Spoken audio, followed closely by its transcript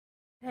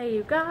Hey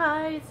you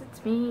guys,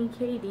 it's me,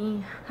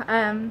 Katie.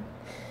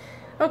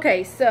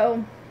 Okay,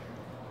 so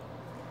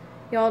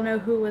y'all know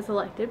who was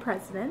elected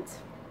president.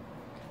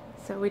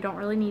 So we don't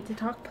really need to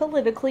talk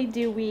politically,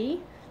 do we?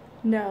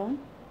 No.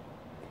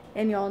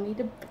 And y'all need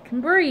to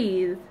fucking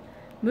breathe.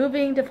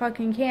 Moving to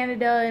fucking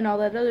Canada and all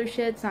that other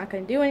shit's not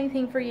gonna do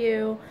anything for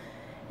you.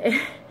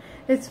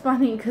 It's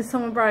funny because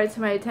someone brought it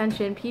to my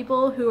attention.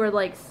 People who are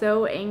like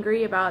so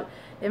angry about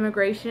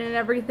immigration and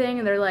everything,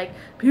 and they're like,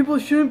 people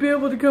shouldn't be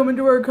able to come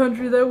into our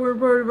country, that we're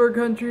part of our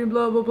country and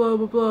blah blah blah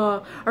blah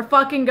blah, are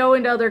fucking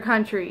going to other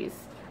countries,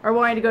 or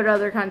wanting to go to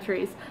other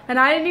countries. And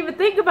I didn't even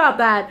think about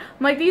that.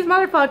 I'm like, these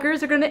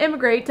motherfuckers are going to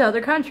immigrate to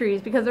other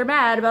countries because they're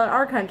mad about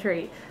our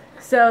country.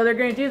 So they're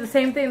going to do the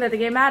same thing that they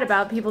get mad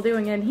about people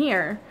doing in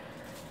here.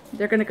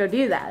 They're going to go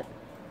do that.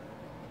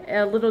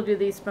 Little do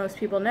these most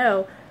people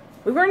know,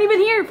 we weren't even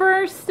here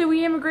first, so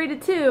we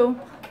immigrated too.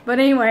 But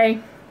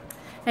anyway,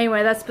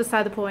 that's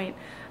beside the point.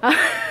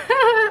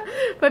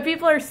 But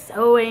people are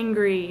so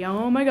angry.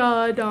 Oh my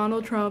god,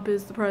 Donald Trump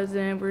is the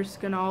president. We're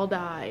just gonna all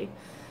die.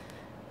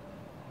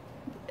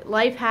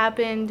 Life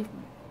happened.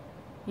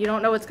 You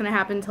don't know what's gonna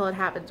happen until it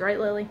happens, right,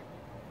 Lily?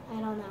 I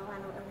don't know. I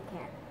don't really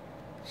care.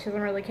 She doesn't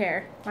really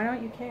care. Why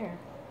don't you care?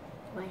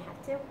 Do I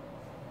have to?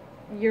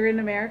 You're in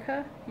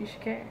America. You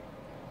should care.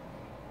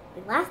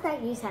 Last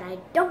night you said I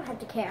don't have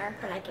to care,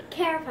 but I can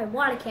care if I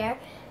want to care,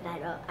 and I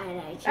don't. And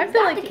I choose I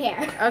feel not like to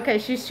care. Okay,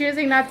 she's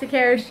choosing not to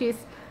care.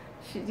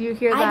 You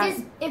hear that?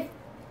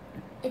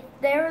 If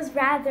there was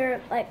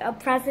rather like a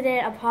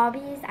president of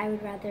hobbies, I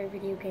would rather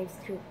video games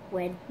to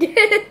win.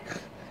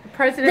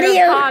 President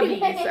Video of hobbies.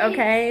 games.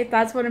 Okay,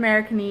 that's what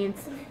America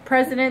needs.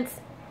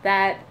 Presidents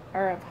that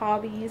are of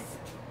hobbies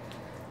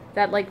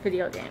that like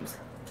video games.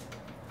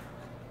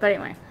 But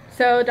anyway,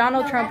 so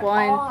Donald Trump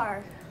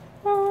won.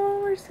 Oh,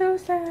 we're so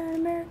sad.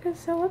 America's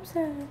so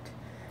upset.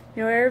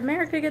 You know,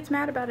 America gets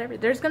mad about everything.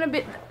 There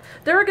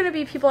are gonna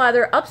be people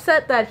either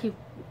upset that he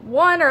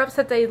won, or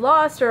upset that he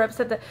lost, or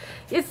upset that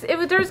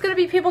there's gonna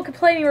be people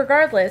complaining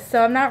regardless.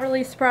 So I'm not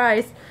really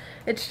surprised.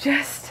 It's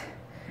just,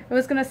 it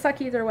was gonna suck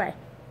either way,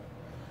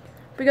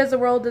 because the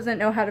world doesn't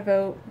know how to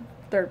vote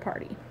third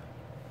party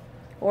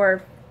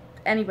or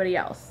anybody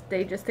else.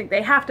 They just think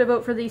they have to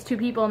vote for these two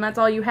people, and that's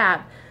all you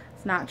have.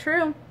 It's not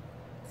true.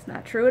 It's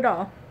not true at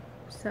all.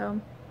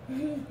 So.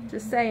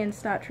 Just saying,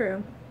 it's not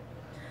true.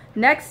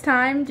 Next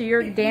time, do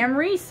your damn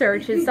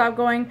research and stop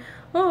going,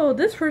 oh,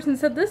 this person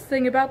said this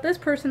thing about this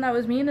person that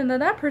was mean, and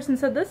then that person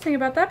said this thing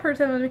about that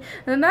person that was mean,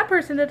 and then that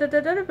person da, da, da,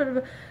 da, da, da,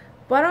 da.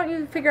 Why don't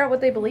you figure out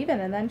what they believe in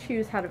and then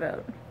choose how to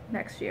vote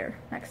next year,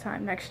 next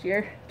time, next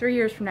year, 3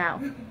 years from now.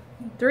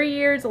 3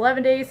 years,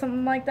 11 days,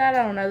 something like that.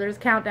 I don't know. There's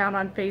a countdown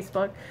on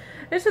Facebook.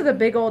 This is a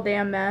big old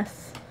damn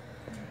mess.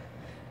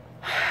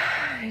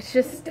 It's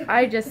just,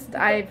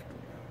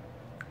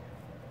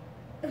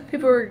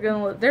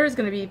 there's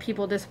gonna be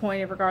people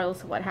disappointed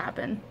regardless of what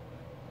happened.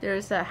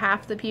 There's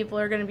half the people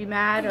are gonna be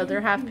mad,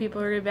 other half the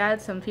people are gonna be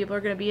bad, some people are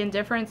gonna be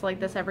indifferent. It's like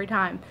this every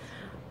time.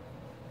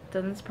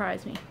 Doesn't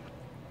surprise me.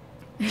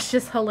 It's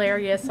just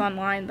hilarious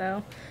online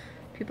though.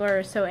 People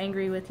are so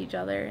angry with each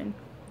other and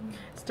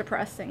it's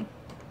depressing.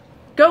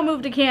 Go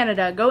move to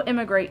Canada. Go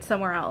immigrate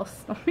somewhere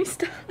else. Let me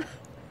stop.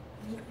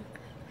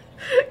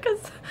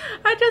 Because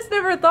I just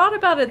never thought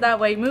about it that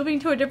way. Moving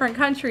to a different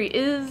country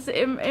is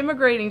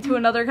immigrating to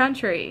another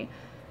country.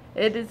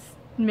 It is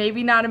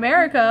maybe not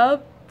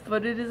America,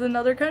 but it is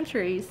another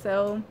country.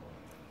 So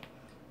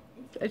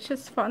it's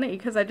just funny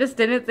because I just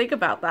didn't think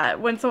about that.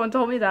 When someone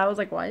told me that, I was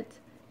like, what?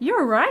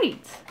 You're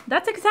right.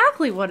 That's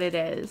exactly what it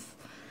is.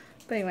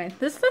 But anyway,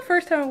 this is the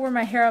first time I wore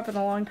my hair up in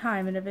a long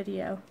time in a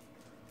video.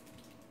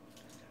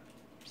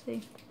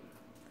 See?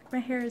 My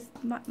hair is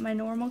my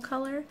normal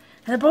color.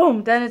 And then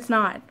boom, then it's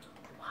not.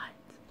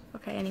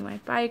 Okay, anyway.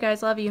 Bye, you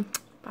guys. Love you.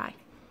 Bye.